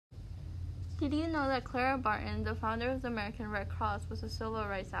Did you know that Clara Barton, the founder of the American Red Cross, was a civil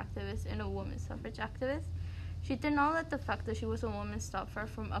rights activist and a women's suffrage activist? She did not let the fact that she was a woman stop her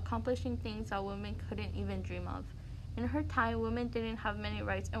from accomplishing things that women couldn't even dream of. In her time, women didn't have many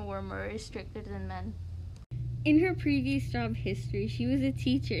rights and were more restricted than men. In her previous job history, she was a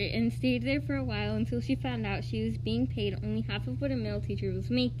teacher and stayed there for a while until she found out she was being paid only half of what a male teacher was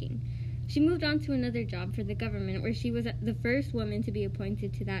making. She moved on to another job for the government where she was the first woman to be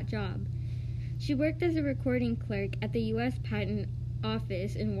appointed to that job. She worked as a recording clerk at the U.S. Patent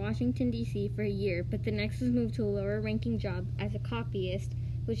Office in Washington, D.C. for a year, but the next was moved to a lower-ranking job as a copyist,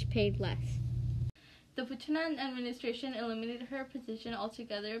 which paid less. The Buchanan administration eliminated her position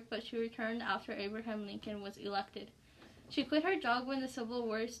altogether, but she returned after Abraham Lincoln was elected. She quit her job when the Civil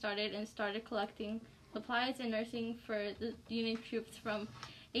War started and started collecting supplies and nursing for the Union troops from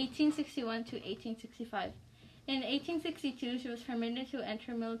 1861 to 1865. In 1862, she was permitted to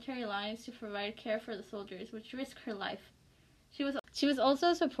enter military lines to provide care for the soldiers, which risked her life. She was also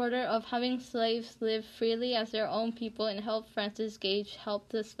a supporter of having slaves live freely as their own people and helped Francis Gage help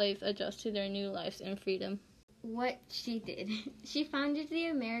the slaves adjust to their new lives in freedom. What she did. She founded the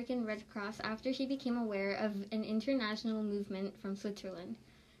American Red Cross after she became aware of an international movement from Switzerland.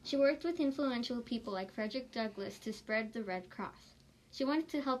 She worked with influential people like Frederick Douglass to spread the Red Cross. She wanted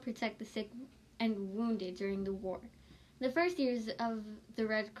to help protect the sick and wounded during the war. The first years of the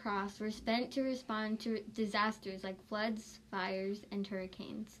Red Cross were spent to respond to disasters like floods, fires, and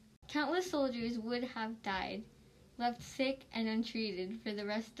hurricanes. Countless soldiers would have died, left sick and untreated for the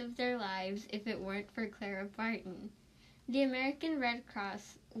rest of their lives if it weren't for Clara Barton. The American Red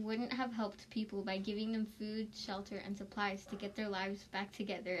Cross wouldn't have helped people by giving them food, shelter, and supplies to get their lives back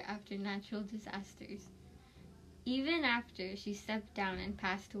together after natural disasters. Even after she stepped down and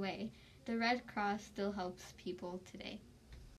passed away, the Red Cross still helps people today.